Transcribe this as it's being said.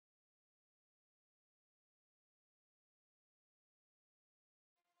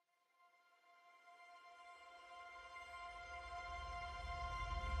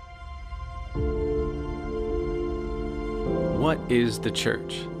What is the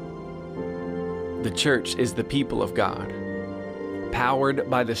church? The church is the people of God, powered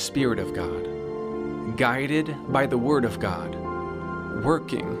by the Spirit of God, guided by the Word of God,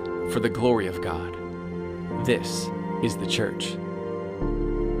 working for the glory of God. This is the church.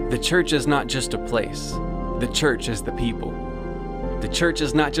 The church is not just a place. The church is the people. The church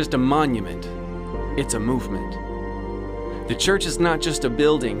is not just a monument. It's a movement. The church is not just a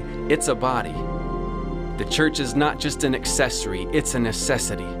building. It's a body. The church is not just an accessory. It's a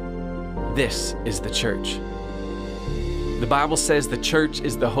necessity. This is the church. The Bible says the church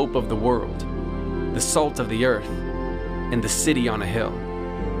is the hope of the world, the salt of the earth, and the city on a hill.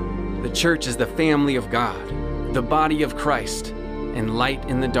 The church is the family of God, the body of Christ, and light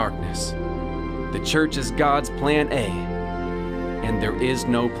in the darkness. The church is God's plan A, and there is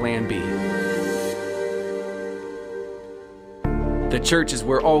no plan B. The church is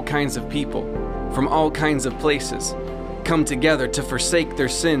where all kinds of people, from all kinds of places, come together to forsake their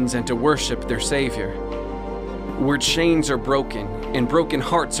sins and to worship their Savior. Where chains are broken and broken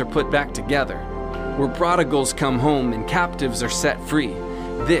hearts are put back together. Where prodigals come home and captives are set free.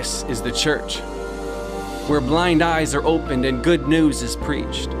 This is the church. Where blind eyes are opened and good news is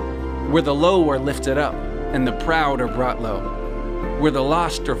preached. Where the low are lifted up and the proud are brought low. Where the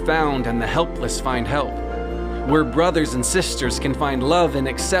lost are found and the helpless find help. Where brothers and sisters can find love and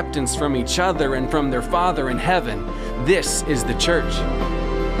acceptance from each other and from their Father in heaven. This is the church.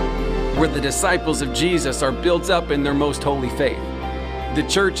 Where the disciples of Jesus are built up in their most holy faith. The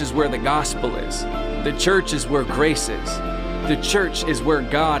church is where the gospel is. The church is where grace is. The church is where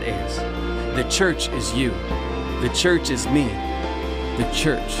God is. The church is you. The church is me. The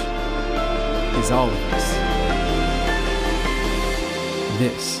church is all of us.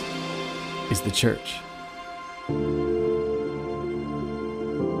 This is the church.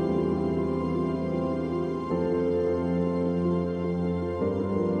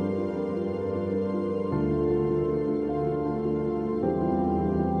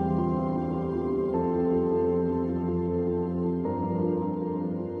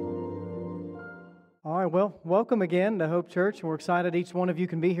 Well, welcome again to Hope Church, and we're excited each one of you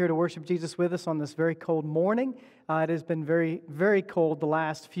can be here to worship Jesus with us on this very cold morning. It has been very, very cold the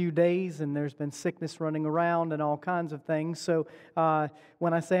last few days, and there's been sickness running around and all kinds of things. So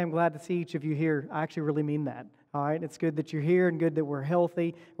when I say I'm glad to see each of you here, I actually really mean that. All right, it's good that you're here and good that we're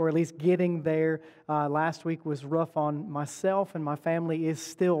healthy, or at least getting there. Last week was rough on myself, and my family is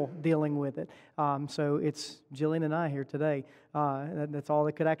still dealing with it. So it's Jillian and I here today. That's all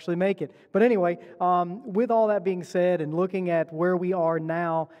that could actually make it. But anyway, with all that being said and looking at where we are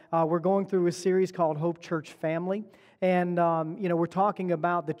now, we're going through a series called Hope Church Family. And, we're talking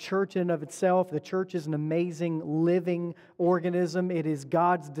about the church in and of itself. The church is an amazing living organism. It is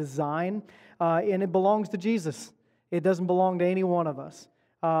God's design, and it belongs to Jesus. It doesn't belong to any one of us.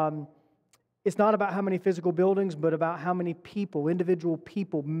 It's not about how many physical buildings, but about how many people, individual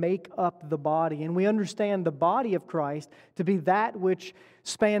people, make up the body. And we understand the body of Christ to be that which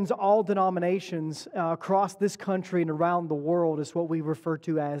spans all denominations across this country and around the world is what we refer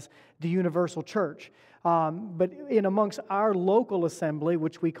to as the universal church. But in amongst our local assembly,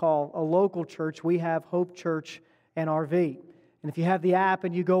 which we call a local church, we have Hope Church NRV. And if you have the app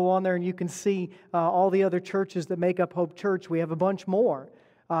and you go on there and you can see all the other churches that make up Hope Church, we have a bunch more.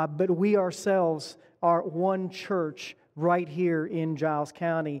 But we ourselves are one church right here in Giles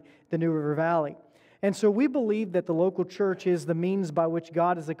County, the New River Valley. And so we believe that the local church is the means by which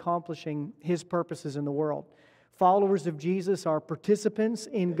God is accomplishing His purposes in the world. Followers of Jesus are participants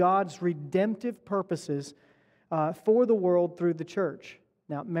in God's redemptive purposes for the world through the church.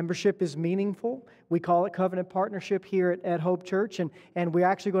 Now, membership is meaningful. We call it covenant partnership here at Hope Church, and we're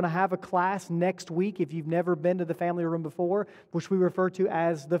actually going to have a class next week if you've never been to the family room before, which we refer to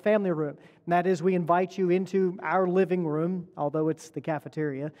as the family room. And that is, we invite you into our living room, although it's the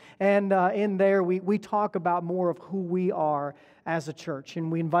cafeteria, and in there we talk about more of who we are as a church.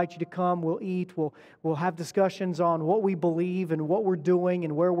 And we invite you to come, we'll eat, we'll have discussions on what we believe and what we're doing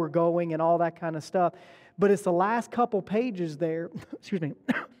and where we're going and all that kind of stuff. But it's the last couple pages there,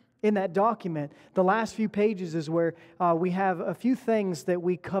 in that document, the last few pages is where we have a few things that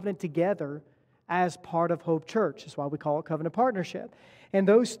we covenant together as part of Hope Church. That's why we call it covenant partnership. And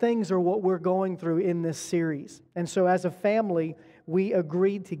those things are what we're going through in this series. And so as a family, we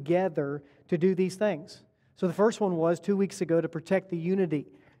agreed together to do these things. So the first one was 2 weeks ago to protect the unity.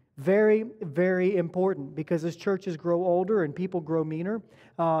 Very, very important, because as churches grow older and people grow meaner,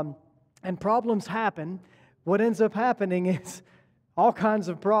 and problems happen, what ends up happening is all kinds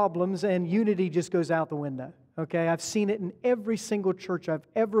of problems and unity just goes out the window. Okay, I've seen it in every single church I've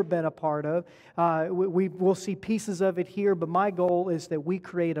ever been a part of. We'll see pieces of it here, but my goal is that we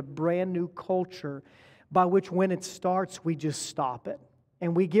create a brand new culture by which when it starts, we just stop it.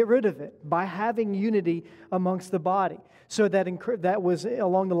 And we get rid of it by having unity amongst the body. So that was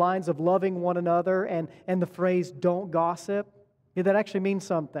along the lines of loving one another and the phrase, don't gossip. Yeah, that actually means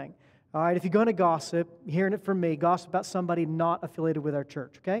something. All right, if you're going to gossip, hearing it from me, gossip about somebody not affiliated with our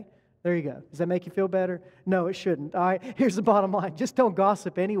church, okay? There you go. Does that make you feel better? No, it shouldn't. All right, here's the bottom line. Just don't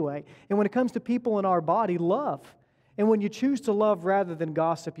gossip anyway. And when it comes to people in our body, love. And when you choose to love rather than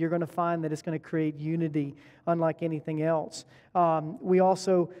gossip, you're going to find that it's going to create unity unlike anything else. We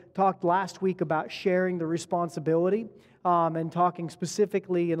also talked last week about sharing the responsibility and talking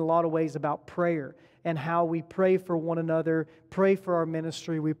specifically in a lot of ways about prayer and how we pray for one another, pray for our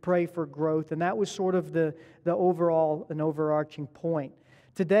ministry, we pray for growth. And that was sort of the overall and overarching point.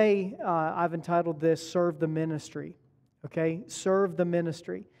 Today, I've entitled this, Serve the Ministry. Okay? Serve the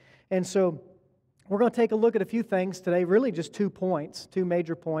Ministry. And so we're going to take a look at a few things today, really just 2 points, 2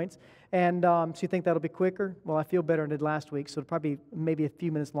 major points. And so you think that'll be quicker? Well, I feel better than I did last week, so it'll probably maybe a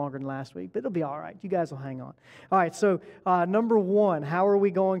few minutes longer than last week, but it'll be all right. You guys will hang on. All right, so number 1, how are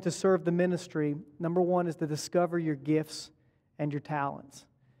we going to serve the ministry? Number 1 is to discover your gifts and your talents.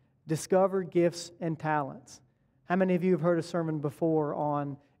 Discover gifts and talents. How many of you have heard a sermon before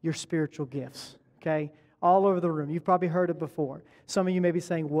on your spiritual gifts? Okay, all over the room. You've probably heard it before. Some of you may be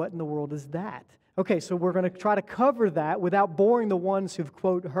saying, what in the world is that? Okay, so we're going to try to cover that without boring the ones who've,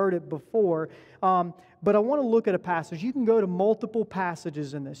 quote, heard it before. But I want to look at a passage. You can go to multiple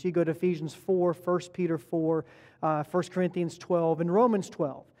passages in this. You go to Ephesians 4, 1 Peter 4, 1 Corinthians 12, and Romans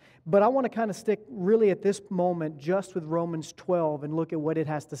 12. But I want to kind of stick really at this moment just with Romans 12 and look at what it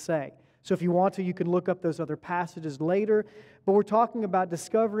has to say. So if you want to, you can look up those other passages later. But we're talking about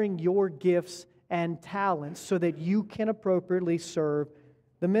discovering your gifts and talents so that you can appropriately serve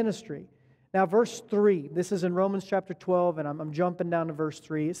the ministry. Now, verse 3, this is in Romans chapter 12, and I'm jumping down to verse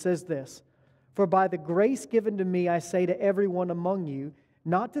 3. It says this, "For by the grace given to me, I say to everyone among you,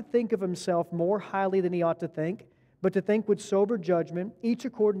 not to think of himself more highly than he ought to think, but to think with sober judgment, each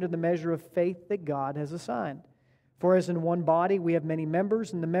according to the measure of faith that God has assigned. For as in one body we have many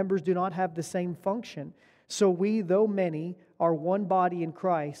members, and the members do not have the same function. So we, though many, are one body in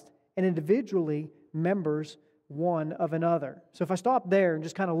Christ, and individually members one of another." So if I stop there and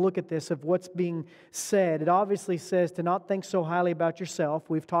just kind of look at this of what's being said, it obviously says to not think so highly about yourself.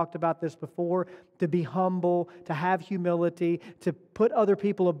 We've talked about this before. To be humble, to have humility, to put other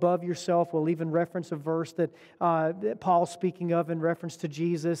people above yourself. We'll even reference a verse that Paul's speaking of in reference to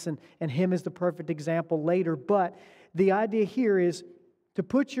Jesus and him as the perfect example later. But the idea here is to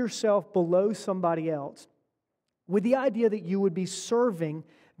put yourself below somebody else with the idea that you would be serving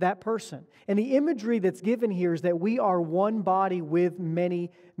that person. And the imagery that's given here is that we are one body with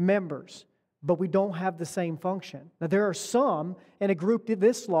many members, but we don't have the same function. Now, there are some, in a group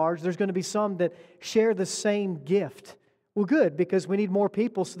this large, there's going to be some that share the same gift. Well, good, because we need more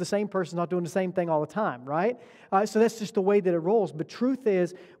people so the same person's not doing the same thing all the time, right? So that's just the way that it rolls. But truth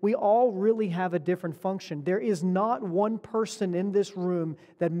is, we all really have a different function. There is not one person in this room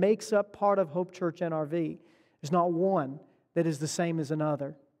that makes up part of Hope Church NRV. There's not one that is the same as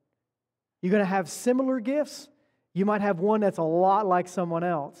another. You're going to have similar gifts. You might have one that's a lot like someone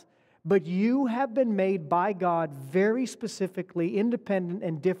else. But you have been made by God very specifically independent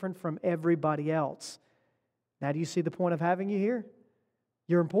and different from everybody else. Now, do you see the point of having you here?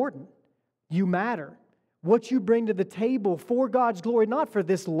 You're important. You matter. What you bring to the table for God's glory, not for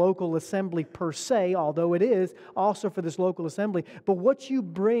this local assembly per se, although it is also for this local assembly, but what you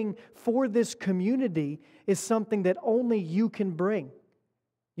bring for this community is something that only you can bring.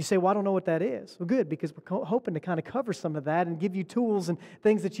 You say, well, I don't know what that is. Well, good, because we're hoping to kind of cover some of that and give you tools and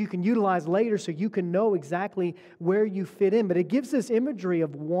things that you can utilize later so you can know exactly where you fit in. But it gives this imagery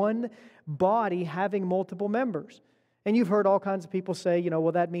of one body having multiple members. And you've heard all kinds of people say,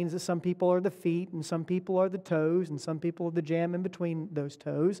 well, that means that some people are the feet and some people are the toes and some people are the jam in between those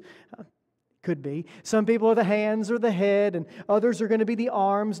toes. Could be. Some people are the hands or the head and others are going to be the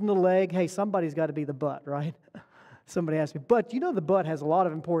arms and the leg. Hey, somebody's got to be the butt, right? Somebody asked me, but the butt has a lot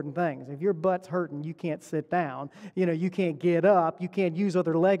of important things. If your butt's hurting, you can't sit down. You can't get up. You can't use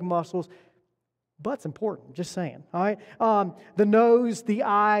other leg muscles. Butt's important, just saying, all right? The nose, the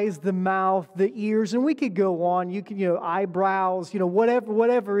eyes, the mouth, the ears, and we could go on. You can, eyebrows,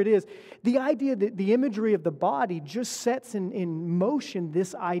 whatever it is. The idea that the imagery of the body just sets in motion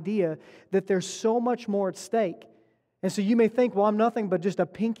this idea that there's so much more at stake. And so you may think, well, I'm nothing but just a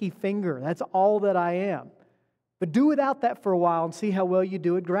pinky finger. That's all that I am. But do without that for a while and see how well you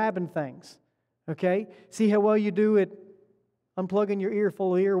do at grabbing things. Okay? See how well you do at unplugging your ear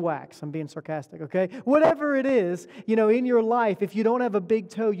full of earwax. I'm being sarcastic, okay? Whatever it is, in your life, if you don't have a big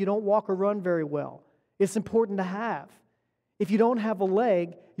toe, you don't walk or run very well. It's important to have. If you don't have a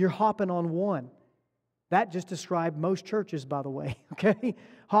leg, you're hopping on one. That just described most churches, by the way, okay?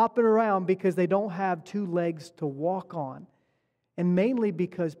 Hopping around because they don't have two legs to walk on. And mainly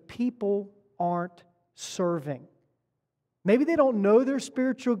because people aren't serving. Maybe they don't know their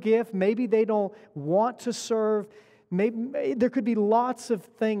spiritual gift. Maybe they don't want to serve. Maybe there could be lots of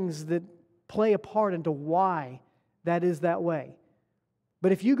things that play a part into why that is that way.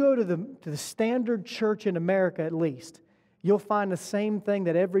 But if you go to the standard church in America, at least, you'll find the same thing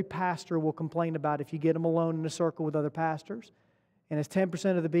that every pastor will complain about if you get them alone in a circle with other pastors. And it's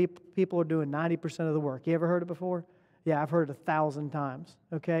 10% of the people are doing 90% of the work. You ever heard it before? Yeah, I've heard it 1,000 times,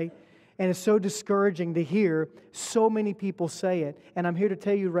 okay? And it's so discouraging to hear so many people say it. And I'm here to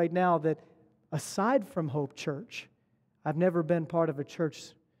tell you right now that aside from Hope Church, I've never been part of a church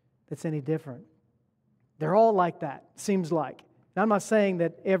that's any different. They're all like that, seems like. Now, I'm not saying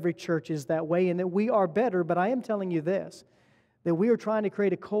that every church is that way and that we are better, but I am telling you this, that we are trying to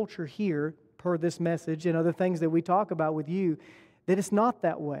create a culture here, per this message and other things that we talk about with you, that it's not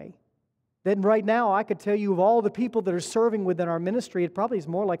that way. That right now, I could tell you of all the people that are serving within our ministry, it probably is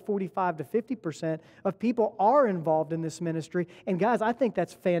more like 45 to 50% of people are involved in this ministry. And guys, I think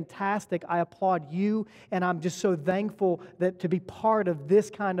that's fantastic. I applaud you, and I'm just so thankful that to be part of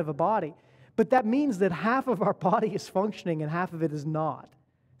this kind of a body. But that means that half of our body is functioning and half of it is not,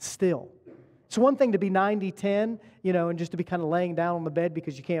 still. It's one thing to be 90-10, and just to be kind of laying down on the bed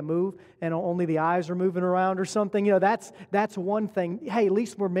because you can't move and only the eyes are moving around or something. That's one thing. Hey, at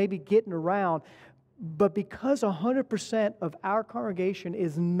least we're maybe getting around. But because 100% of our congregation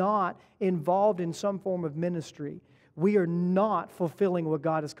is not involved in some form of ministry, we are not fulfilling what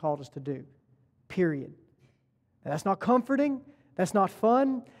God has called us to do, period. Now, that's not comforting. That's not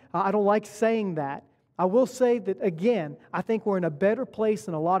fun. I don't like saying that. I will say that, again, I think we're in a better place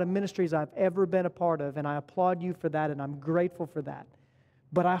than a lot of ministries I've ever been a part of, and I applaud you for that, and I'm grateful for that.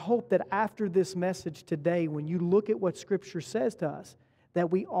 But I hope that after this message today, when you look at what Scripture says to us, that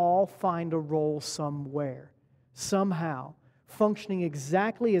we all find a role somewhere, somehow, functioning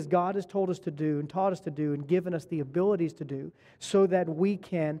exactly as God has told us to do and taught us to do and given us the abilities to do so that we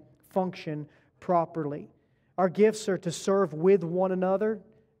can function properly. Our gifts are to serve with one another,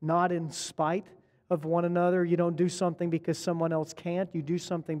 not in spite of one another. You don't do something because someone else can't. You do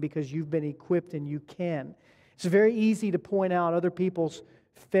something because you've been equipped and you can. It's very easy to point out other people's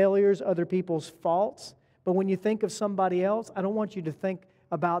failures, other people's faults. But when you think of somebody else, I don't want you to think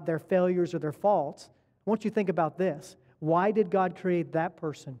about their failures or their faults. I want you to think about this. Why did God create that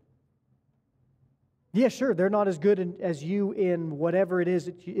person? Yeah, sure, they're not as good as you in whatever it is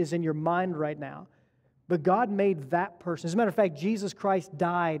that is in your mind right now. But God made that person. As a matter of fact, Jesus Christ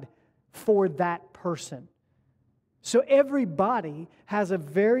died for that person. So everybody has a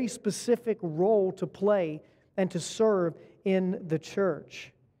very specific role to play and to serve in the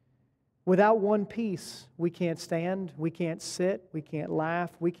church. Without one piece, we can't stand, we can't sit, we can't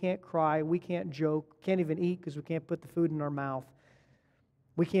laugh, we can't cry, we can't joke, can't even eat because we can't put the food in our mouth.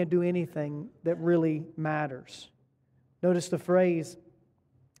 We can't do anything that really matters. Notice the phrase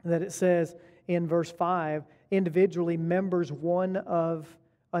that it says in verse 5, individually members one of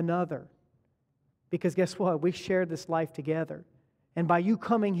another. Because guess what? We share this life together. And by you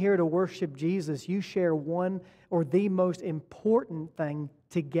coming here to worship Jesus, you share one or the most important thing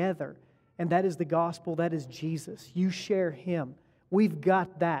together. And that is the gospel, that is Jesus. You share Him. We've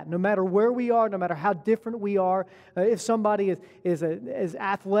got that. No matter where we are, no matter how different we are, if somebody is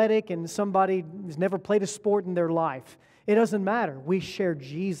athletic and somebody has never played a sport in their life, it doesn't matter. We share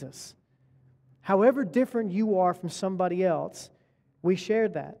Jesus. However different you are from somebody else, we share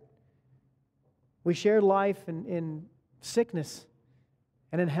that. We share life in sickness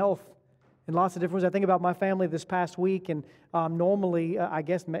and in health and lots of different ways. I think about my family this past week, and normally, I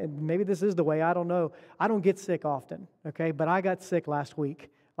guess maybe this is the way, I don't know. I don't get sick often, okay? But I got sick last week.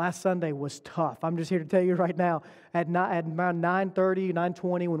 Last Sunday was tough. I'm just here to tell you right now, at around 9:30,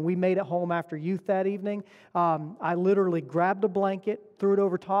 9:20, when we made it home after youth that evening, I literally grabbed a blanket, threw it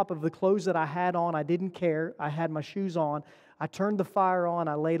over top of the clothes that I had on. I didn't care. I had my shoes on. I turned the fire on.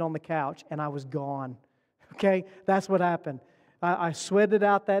 I laid on the couch, and I was gone. Okay? That's what happened. I sweated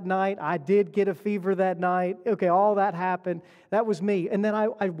out that night. I did get a fever that night. Okay, all that happened. That was me. And then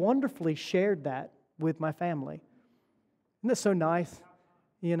I wonderfully shared that with my family. Isn't that so nice?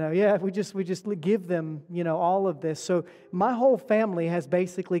 If we just give them, all of this. So my whole family has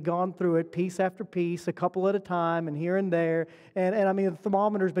basically gone through it piece after piece, a couple at a time, and here and there. And I mean, the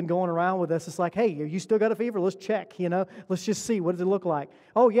thermometer's been going around with us. It's like, hey, you still got a fever? Let's check, Let's just see. What does it look like?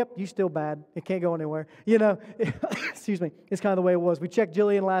 Oh, yep, you still bad. It can't go anywhere. Excuse me. It's kind of the way it was. We checked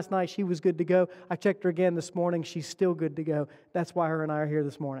Jillian last night. She was good to go. I checked her again this morning. She's still good to go. That's why her and I are here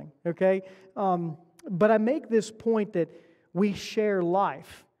this morning, okay? But I make this point that we share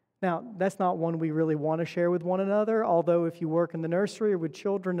life. Now, that's not one we really want to share with one another, although if you work in the nursery or with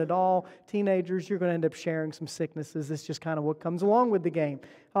children at all, teenagers, you're going to end up sharing some sicknesses. It's just kind of what comes along with the game.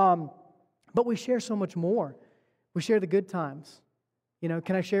 But we share so much more. We share the good times.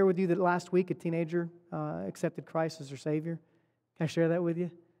 Can I share with you that last week a teenager accepted Christ as their Savior? Can I share that with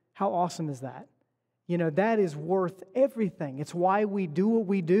you? How awesome is that? That is worth everything. It's why we do what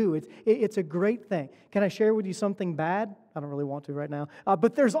we do. It's a great thing. Can I share with you something bad? I don't really want to right now.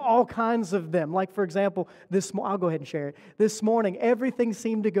 But there's all kinds of them. Like, for example, I'll go ahead and share it. This morning, everything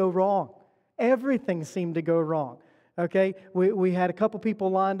seemed to go wrong. Everything seemed to go wrong. Okay? We had a couple people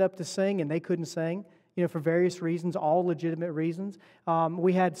lined up to sing, and they couldn't sing, for various reasons, all legitimate reasons.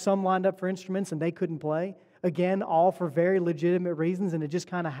 We had some lined up for instruments, and they couldn't play. Again, all for very legitimate reasons, and it just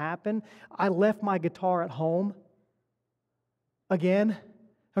kind of happened. I left my guitar at home. Again.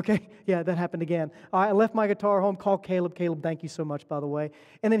 Okay, yeah, that happened again. I left my guitar at home, called Caleb. Caleb, thank you so much, by the way.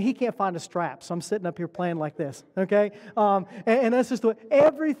 And then he can't find a strap, so I'm sitting up here playing like this, okay? And that's just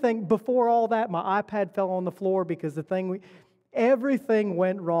everything. Before all that, my iPad fell on the floor because everything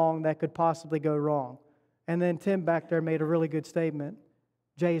went wrong that could possibly go wrong. And then Tim back there made a really good statement.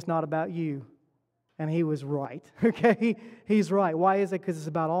 Jay, it's not about you. And he was right, okay? He's right. Why is it? Because it's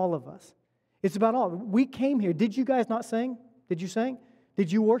about all of us. It's about all. We came here. Did you guys not sing? Did you sing?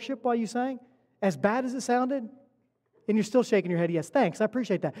 Did you worship while you sang? As bad as it sounded? And you're still shaking your head. Yes, thanks. I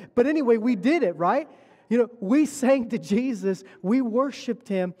appreciate that. But anyway, we did it, right? We sang to Jesus. We worshiped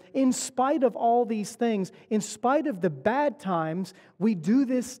Him in spite of all these things. In spite of the bad times, we do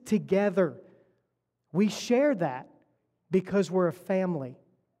this together. We share that because we're a family,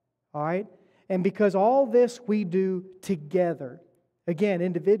 all right? And because all this we do together. Again,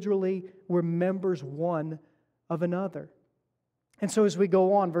 individually, we're members one of another. And so as we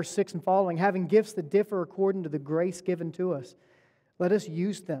go on, verse 6 and following, having gifts that differ according to the grace given to us, let us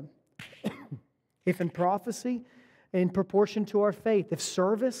use them. If in prophecy, in proportion to our faith. If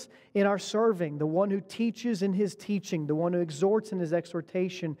service, in our serving. The one who teaches in his teaching. The one who exhorts in his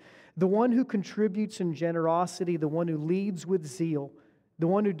exhortation. The one who contributes in generosity. The one who leads with zeal. The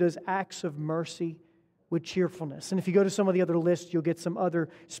one who does acts of mercy with cheerfulness. And if you go to some of the other lists, you'll get some other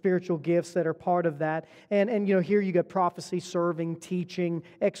spiritual gifts that are part of that. And here you got prophecy, serving, teaching,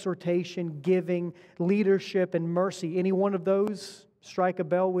 exhortation, giving, leadership, and mercy. Any one of those strike a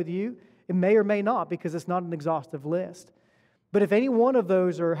bell with you? It may or may not, because it's not an exhaustive list. But if any one of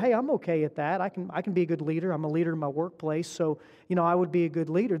those are, hey, I'm okay at that, I can be a good leader, I'm a leader in my workplace, so I would be a good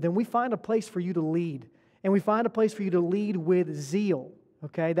leader, then we find a place for you to lead. And we find a place for you to lead with zeal.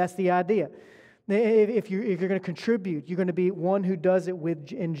 Okay, that's the idea. If you're going to contribute, you're going to be one who does it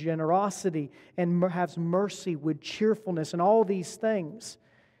in generosity and has mercy with cheerfulness and all these things.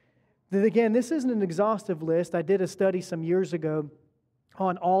 Then again, this isn't an exhaustive list. I did a study some years ago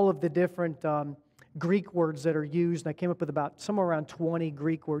on all of the different Greek words that are used. And I came up with about somewhere around 20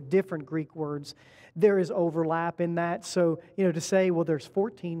 different Greek words. There is overlap in that. So, to say, well, there's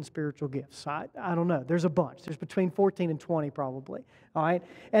 14 spiritual gifts. I don't know. There's a bunch. There's between 14 and 20 probably. All right?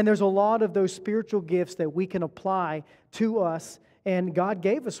 And there's a lot of those spiritual gifts that we can apply to us. And God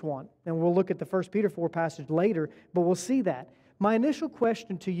gave us one. And we'll look at the 1 Peter 4 passage later, but we'll see that. My initial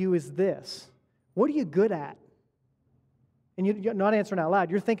question to you is this. What are you good at? And you're not answering out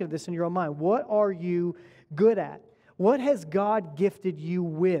loud. You're thinking of this in your own mind. What are you good at? What has God gifted you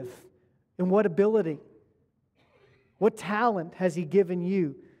with? And what ability? What talent has He given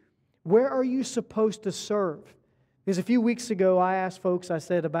you? Where are you supposed to serve? Because a few weeks ago, I asked folks, I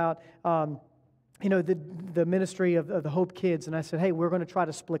said about, the ministry of the Hope Kids. And I said, hey, we're going to try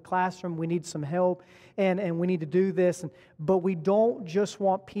to split classroom. We need some help. And we need to do this. But we don't just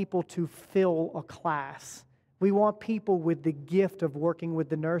want people to fill a class. We want people with the gift of working with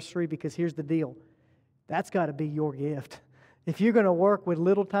the nursery, because here's the deal. That's got to be your gift. If you're going to work with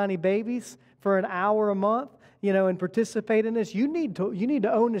little tiny babies for an hour a month, and participate in this, you need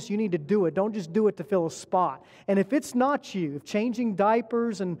to own this. You need to do it. Don't just do it to fill a spot. And if it's not you, if changing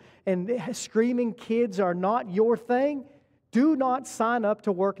diapers and screaming kids are not your thing, do not sign up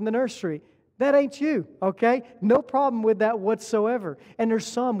to work in the nursery. that ain't you, okay? No problem with that whatsoever. And there's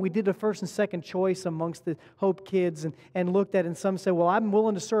some, we did a first and second choice amongst the Hope kids and looked at it, and some said, well, I'm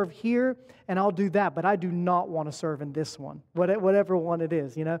willing to serve here, and I'll do that, but I do not want to serve in this one, whatever one it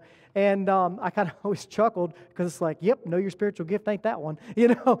is, you know? And I kind of always chuckled because it's like, yep, know your spiritual gift ain't that one. You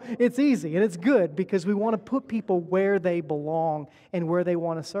know, it's easy, and it's good because we want to put people where they belong and where they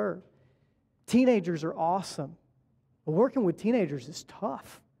want to serve. Teenagers are awesome, but working with teenagers is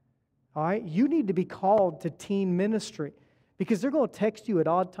tough. All right, you need to be called to teen ministry because they're going to text you at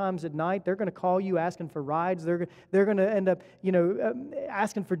odd times at night. They're going to call you asking for rides. They're going to end up,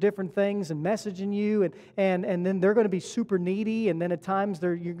 asking for different things and messaging you, and then they're going to be super needy. And then at times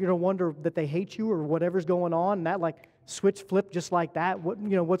you're going to wonder that they hate you or whatever's going on. And that like switch flip just like that.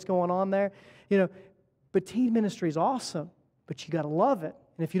 What's going on there? But teen ministry is awesome, but you got to love it.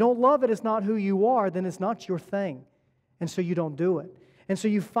 And if you don't love it, it's not who you are. Then it's not your thing, and so you don't do it. And so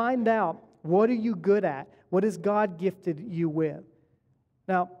you find out, what are you good at? What has God gifted you with?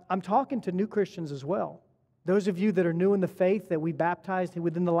 Now, I'm talking to new Christians as well. Those of you that are new in the faith that we baptized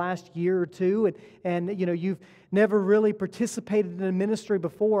within the last year or two, and you've never really participated in a ministry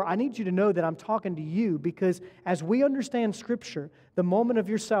before, I need you to know that I'm talking to you because as we understand Scripture, the moment of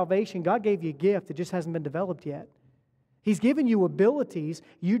your salvation, God gave you a gift that just hasn't been developed yet. He's given you abilities,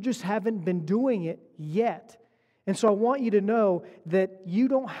 you just haven't been doing it yet. And so I want you to know that you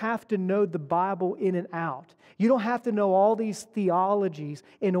don't have to know the Bible in and out. You don't have to know all these theologies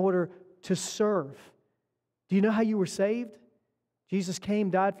in order to serve. Do you know how you were saved? Jesus came,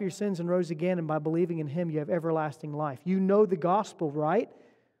 died for your sins, and rose again, and by believing in Him, you have everlasting life. You know the gospel, right?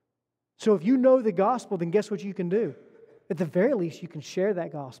 So if you know the gospel, then guess what you can do? At the very least, you can share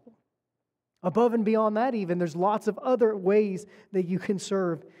that gospel. Above and beyond that even, there's lots of other ways that you can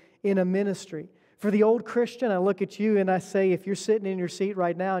serve in a ministry. For the old Christian, I look at you and I say, if you're sitting in your seat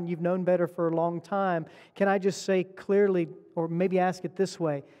right now and you've known better for a long time, can I just say clearly, or maybe ask it this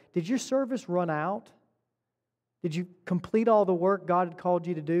way, did your service run out? Did you complete all the work God had called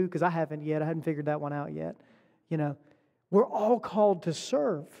you to do? Because I haven't yet. I hadn't figured that one out yet. We're all called to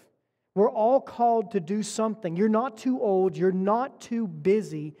serve. We're all called to do something. You're not too old. You're not too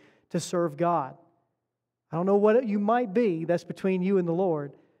busy to serve God. I don't know what you might be. That's between you and the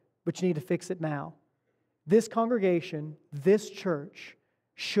Lord. But you need to fix it now. This congregation, this church,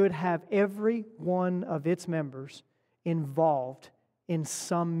 should have every one of its members involved in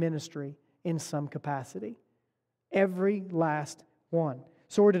some ministry, in some capacity. Every last one.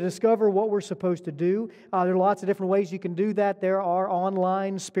 So we're to discover what we're supposed to do. There are lots of different ways you can do that. There are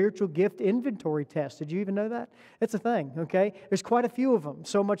online spiritual gift inventory tests. Did you even know that? It's a thing, okay? There's quite a few of them,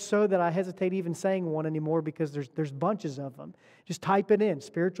 so much so that I hesitate even saying one anymore because there's bunches of them. Just type it in,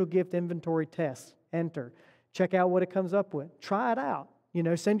 spiritual gift inventory tests, enter. Check out what it comes up with. Try it out.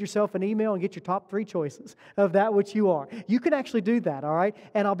 Send yourself an email and get your top 3 choices of that which you are. You can actually do that, all right?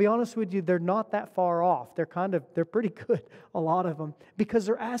 And I'll be honest with you, they're not that far off. They're pretty good, a lot of them, because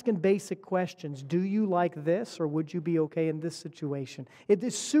they're asking basic questions. Do you like this, or would you be okay in this situation? It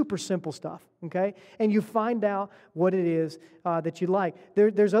is super simple stuff, okay? And you find out what it is that you like.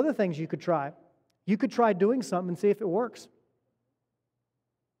 There's other things you could try. You could try doing something and see if it works.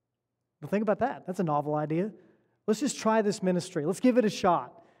 Well, think about that. That's a novel idea. Let's just try this ministry. Let's give it a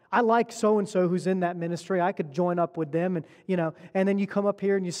shot. I like so-and-so who's in that ministry. I could join up with them and then you come up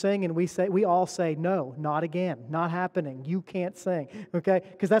here and you sing and we all say, no, not again, not happening. You can't sing, okay?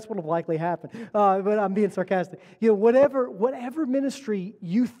 Because that's what will likely happen. But I'm being sarcastic. Whatever ministry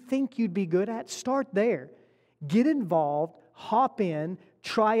you think you'd be good at, start there. Get involved, hop in,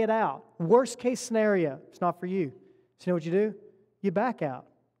 try it out. Worst case scenario, it's not for you. So you know what you do? You back out.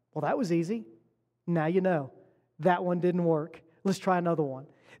 Well, that was easy. Now you know. That one didn't work. Let's try another one.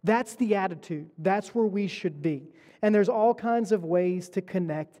 That's the attitude. That's where we should be. And there's all kinds of ways to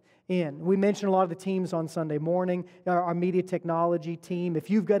connect in. We mentioned a lot of the teams on Sunday morning, our media technology team. If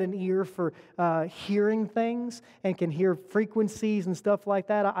you've got an ear for hearing things and can hear frequencies and stuff like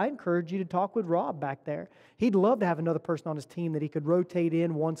that, I encourage you to talk with Rob back there. He'd love to have another person on his team that he could rotate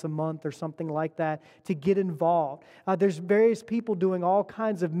in once a month or something like that to get involved. There's various people doing all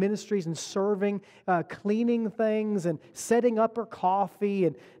kinds of ministries and serving, cleaning things and setting up her coffee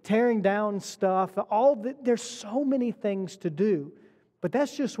and tearing down stuff. There's so many things to do. But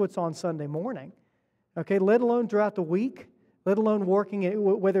that's just what's on Sunday morning, okay? Let alone throughout the week, let alone working,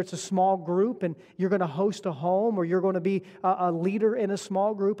 whether it's a small group and you're going to host a home or you're going to be a leader in a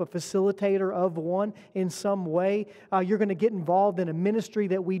small group, a facilitator of one in some way. You're going to get involved in a ministry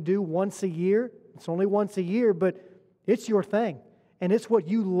that we do once a year. It's only once a year, but it's your thing. And it's what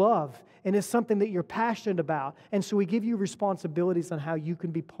you love. And it's something that you're passionate about. And so we give you responsibilities on how you can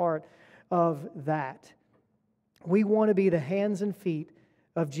be part of that. We want to be the hands and feet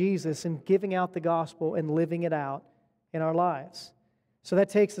of Jesus in giving out the gospel and living it out in our lives. So that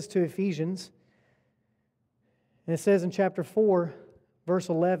takes us to Ephesians. And it says in chapter 4, verse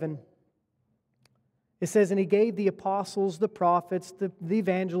 11, it says, "And He gave the apostles, the prophets, the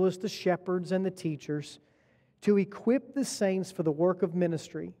evangelists, the shepherds, and the teachers to equip the saints for the work of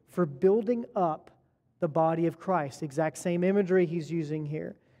ministry, for building up the body of Christ." Exact same imagery He's using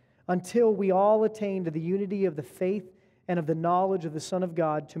here. "Until we all attain to the unity of the faith and of the knowledge of the Son of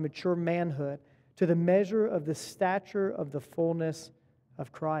God, to mature manhood, to the measure of the stature of the fullness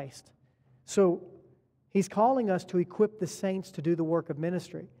of Christ." So He's calling us to equip the saints to do the work of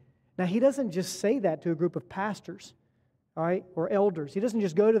ministry. Now, He doesn't just say that to a group of pastors, all right, or elders. He doesn't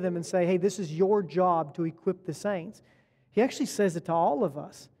just go to them and say, "Hey, this is your job to equip the saints." He actually says it to all of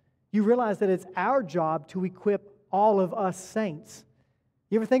us. You realize that it's our job to equip all of us saints.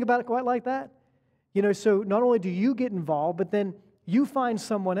 You ever think about it quite like that? You know, so not only do you get involved, but then you find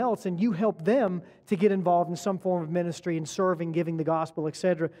someone else and you help them to get involved in some form of ministry and serving, giving the gospel,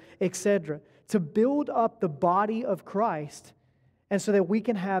 etc., etc., to build up the body of Christ, and so that we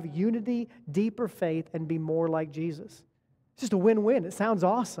can have unity, deeper faith, and be more like Jesus. It's just a win-win. It sounds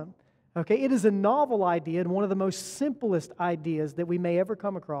awesome. Okay, it is a novel idea and one of the most simplest ideas that we may ever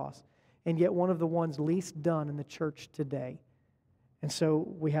come across, and yet one of the ones least done in the church today. And so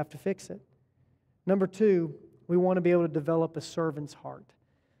we have to fix it. Number 2, we want to be able to develop a servant's heart.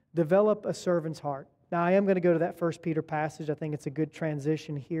 Develop a servant's heart. Now, I am going to go to that 1 Peter passage. I think it's a good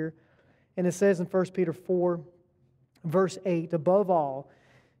transition here. And it says in 1 Peter 4, verse 8, "Above all,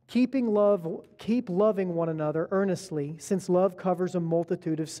 keep loving one another earnestly, since love covers a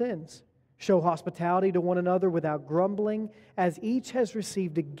multitude of sins. Show hospitality to one another without grumbling. As each has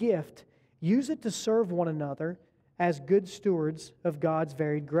received a gift, use it to serve one another as good stewards of God's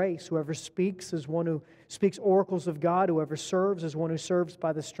varied grace. Whoever speaks is one who speaks oracles of God. Whoever serves is one who serves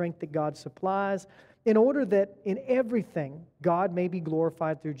by the strength that God supplies, in order that in everything God may be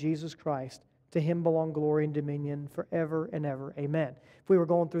glorified through Jesus Christ. To Him belong glory and dominion forever and ever. Amen." If we were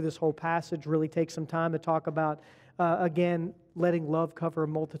going through this whole passage, really take some time to talk about, again, letting love cover a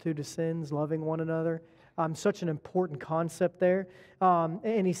multitude of sins, loving one another. Such an important concept there.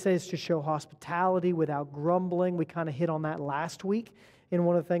 And he says to show hospitality without grumbling. We kind of hit on that last week in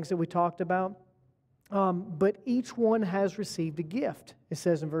one of the things that we talked about. But each one has received a gift, it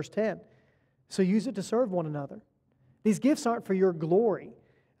says in verse 10. So use it to serve one another. These gifts aren't for your glory.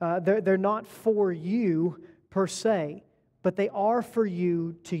 They're not for you per se, but they are for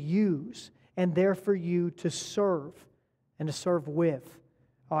you to use, and they're for you to serve and to serve with.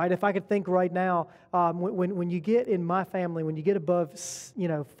 All right, if I could think right now, when you get in my family, when you get above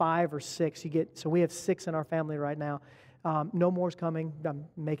 5 or 6, so we have 6 in our family right now. No more's coming. I'm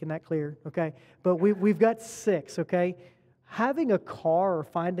making that clear, okay? But we've got 6, okay? Having a car or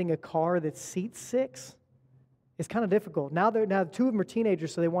finding a car that seats 6 is kind of difficult. Now 2 of them are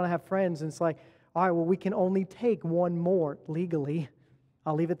teenagers, so they want to have friends, and it's like, all right, well, we can only take one more legally.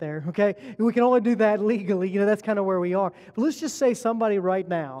 I'll leave it there, okay? We can only do that legally. That's kind of where we are. But let's just say somebody right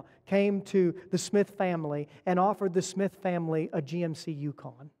now came to the Smith family and offered the Smith family a GMC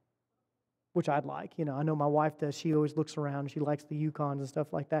Yukon, which I'd like. I know my wife does. She always looks around. She likes the Yukons and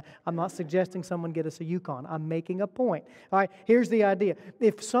stuff like that. I'm not suggesting someone get us a Yukon. I'm making a point. All right, here's the idea.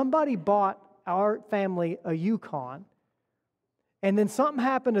 If somebody bought our family a Yukon, and then something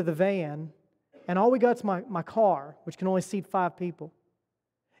happened to the van, and all we got's my car, which can only seat 5 people,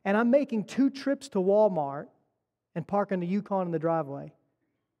 and I'm making 2 trips to Walmart and parking the Yukon in the driveway,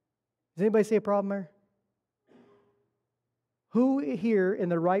 does anybody see a problem there? Who here in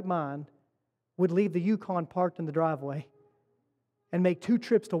their right mind would leave the Yukon parked in the driveway and make 2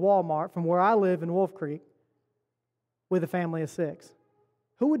 trips to Walmart from where I live in Wolf Creek with a family of 6?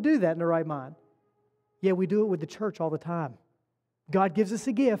 Who would do that in their right mind? Yeah, we do it with the church all the time. God gives us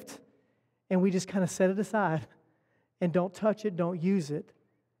a gift, and we just kind of set it aside and don't touch it, don't use it.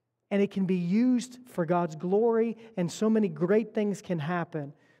 And it can be used for God's glory, and so many great things can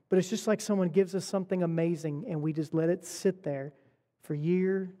happen. But it's just like someone gives us something amazing, and we just let it sit there for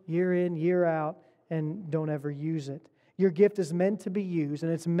year in, year out, and don't ever use it. Your gift is meant to be used,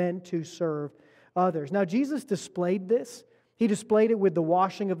 and it's meant to serve others. Now, Jesus displayed this. He displayed it with the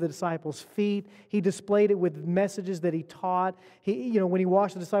washing of the disciples' feet. He displayed it with messages that He taught. When He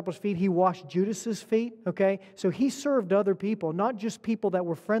washed the disciples' feet, He washed Judas's feet, okay? So He served other people, not just people that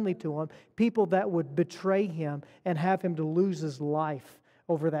were friendly to Him, people that would betray Him and have Him to lose His life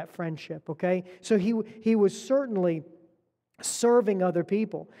over that friendship, okay? So He was certainly serving other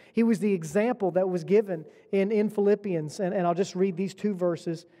people. He was the example that was given in Philippians. And I'll just read these two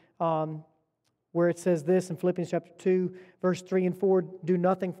verses where it says this in Philippians chapter 2, verse 3 and 4, "Do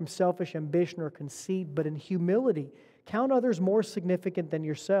nothing from selfish ambition or conceit, but in humility count others more significant than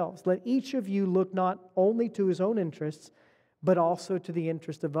yourselves. Let each of you look not only to his own interests, but also to the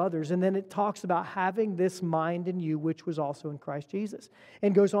interest of others." And then it talks about having this mind in you, which was also in Christ Jesus.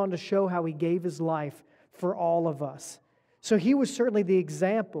 And goes on to show how He gave His life for all of us. So He was certainly the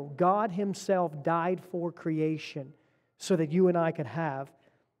example. God Himself died for creation so that you and I could have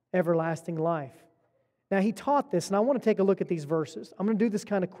everlasting life. Now He taught this, and I want to take a look at these verses. I'm going to do this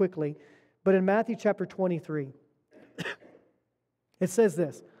kind of quickly, but in Matthew chapter 23, it says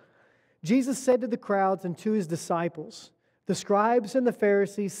this, "Jesus said to the crowds and to His disciples, 'The scribes and the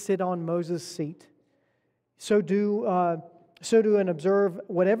Pharisees sit on Moses' seat. So do and observe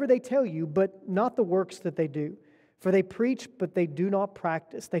whatever they tell you, but not the works that they do. For they preach, but they do not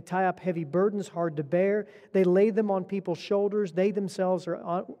practice. They tie up heavy burdens hard to bear. They lay them on people's shoulders. They themselves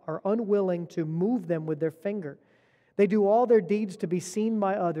are unwilling to move them with their finger. They do all their deeds to be seen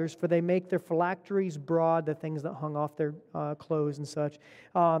by others, for they make their phylacteries broad,'" the things that hung off their clothes and such.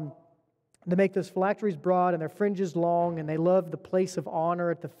 "They make those phylacteries broad and their fringes long, and they love the place of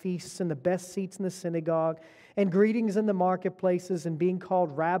honor at the feasts and the best seats in the synagogue, and greetings in the marketplaces, and being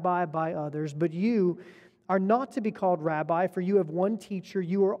called rabbi by others. But you are not to be called rabbi, for you have one teacher,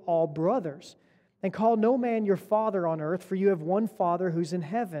 you are all brothers. And call no man your father on earth, for you have one Father who's in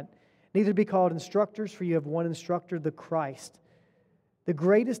heaven. Neither be called instructors, for you have one instructor, the Christ. The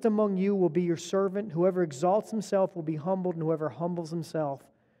greatest among you will be your servant. Whoever exalts himself will be humbled, and whoever humbles himself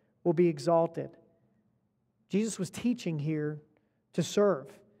will be exalted." Jesus was teaching here to serve.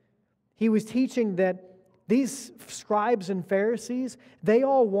 He was teaching that these scribes and Pharisees, they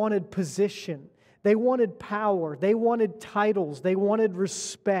all wanted position. They wanted power. They wanted titles. They wanted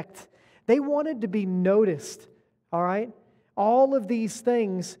respect. They wanted to be noticed, all right? All of these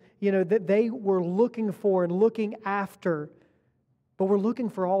things, that they were looking for and looking after, but were looking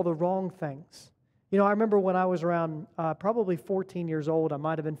for all the wrong things. I remember when I was around probably 14 years old, I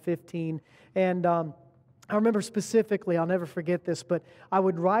might have been 15, and I remember specifically, I'll never forget this, but I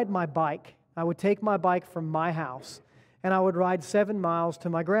would ride my bike. I would take my bike from my house, and I would ride 7 miles to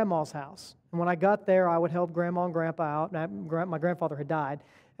my grandma's house. And when I got there, I would help Grandma and Grandpa out. My grandfather had died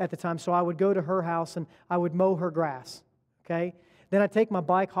at the time, so I would go to her house and I would mow her grass, okay? Then I'd take my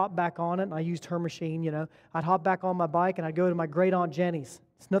bike, hop back on it, and I used her machine, I'd hop back on my bike, and I'd go to my great Aunt Jenny's.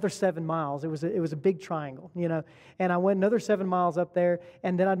 It's another 7 miles. It was a big triangle, And I went another 7 miles up there,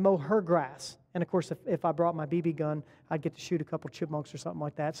 and then I'd mow her grass. And of course, if I brought my BB gun, I'd get to shoot a couple chipmunks or something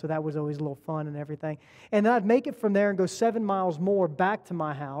like that. So that was always a little fun and everything. And then I'd make it from there and go 7 miles more back to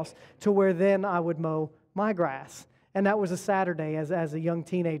my house, to where then I would mow my grass. And that was a Saturday as a young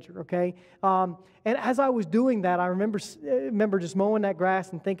teenager, okay? And as I was doing that, I remember just mowing that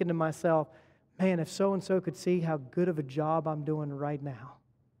grass and thinking to myself, man, if so-and-so could see how good of a job I'm doing right now.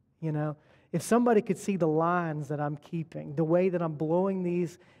 If somebody could see the lines that I'm keeping, the way that I'm blowing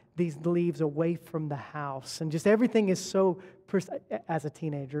these leaves away from the house, and just everything is so, as a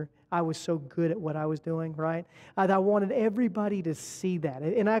teenager, I was so good at what I was doing, right? I wanted everybody to see that.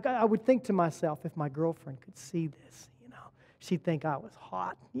 And I would think to myself, if my girlfriend could see this, she'd think I was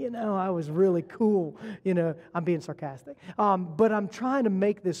hot, I was really cool, I'm being sarcastic. But I'm trying to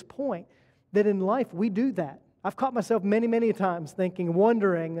make this point that in life we do that. I've caught myself many, many times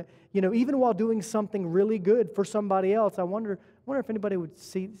wondering, even while doing something really good for somebody else, I wonder if anybody would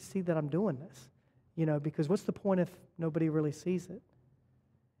see that I'm doing this, because what's the point if nobody really sees it?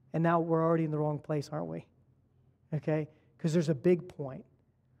 And now we're already in the wrong place, aren't we? Okay? Because there's a big point.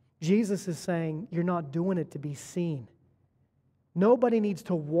 Jesus is saying you're not doing it to be seen. Nobody needs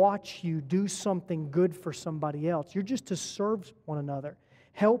to watch you do something good for somebody else. You're just to serve one another,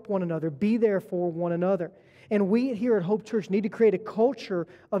 help one another, be there for one another. And we here at Hope Church need to create a culture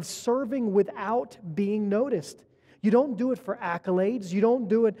of serving without being noticed. You don't do it for accolades. You don't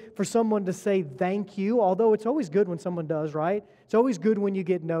do it for someone to say thank you, although it's always good when someone does, right? It's always good when you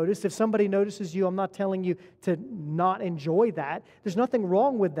get noticed. If somebody notices you, I'm not telling you to not enjoy that. There's nothing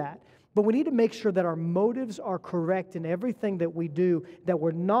wrong with that. But we need to make sure that our motives are correct in everything that we do, that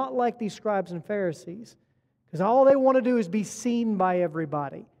we're not like these scribes and Pharisees, because all they want to do is be seen by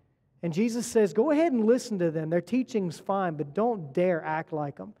everybody. And Jesus says, go ahead and listen to them. Their teaching's fine, but don't dare act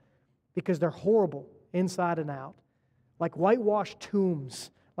like them, because they're horrible inside and out. Like whitewashed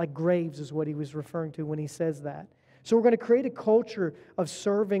tombs, like graves is what he was referring to when he says that. So we're going to create a culture of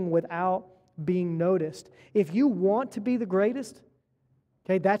serving without being noticed. If you want to be the greatest,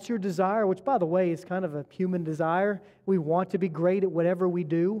 Okay, that's your desire, which, by the way, is kind of a human desire. We want to be great at whatever we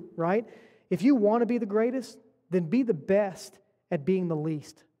do, right? If you want to be the greatest, then be the best at being the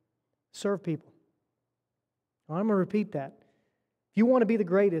least. Serve people. I'm going to repeat that. If you want to be the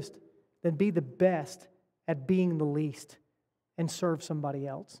greatest, then be the best at being the least and serve somebody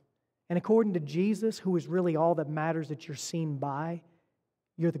else. And according to Jesus, who is really all that matters that you're seen by,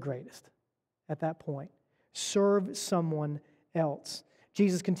 you're the greatest at that point. Serve someone else.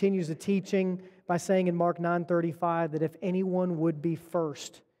 Jesus continues the teaching by saying in Mark 9:35 that if anyone would be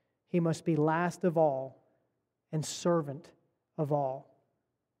first, he must be last of all and servant of all.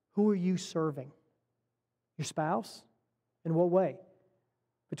 Who are you serving? Your spouse? In what way?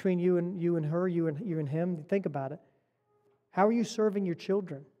 Between you and her, you and him? Think about it. How are you serving your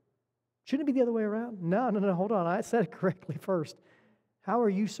children? Shouldn't it be the other way around? No, hold on. I said it correctly first. How are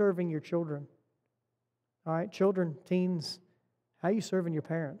you serving your children? All right, children, teens, how are you serving your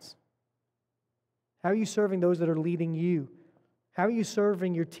parents? How are you serving those that are leading you? How are you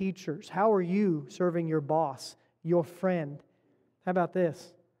serving your teachers? How are you serving your boss, your friend? How about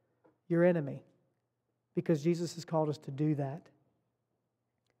this? Your enemy. Because Jesus has called us to do that.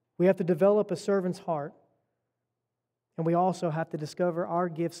 We have to develop a servant's heart. And we also have to discover our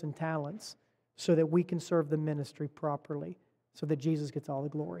gifts and talents so that we can serve the ministry properly, so that Jesus gets all the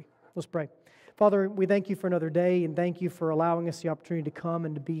glory. Let's pray. Father, we thank you for another day, and thank you for allowing us the opportunity to come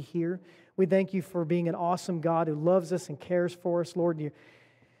and to be here. We thank you for being an awesome God who loves us and cares for us. Lord, you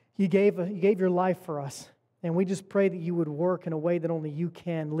gave your life for us, and we just pray that you would work in a way that only you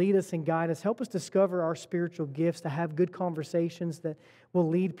can. Lead us and guide us. Help us discover our spiritual gifts, to have good conversations that will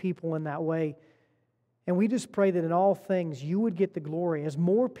lead people in that way. And we just pray that in all things you would get the glory. As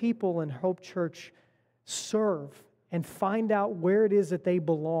more people in Hope Church serve and find out where it is that they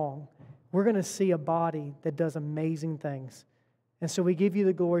belong, we're going to see a body that does amazing things. And so we give you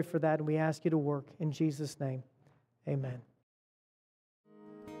the glory for that, and we ask you to work. In Jesus' name, amen.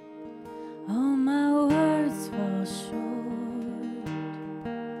 All my words fall short.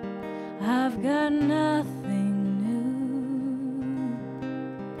 I've got nothing new.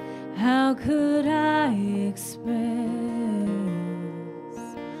 How could I express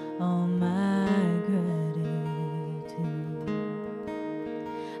all my gratitude?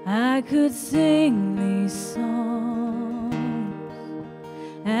 I could sing these songs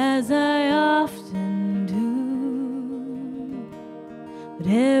as I often do, but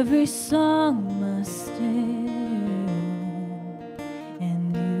every song must end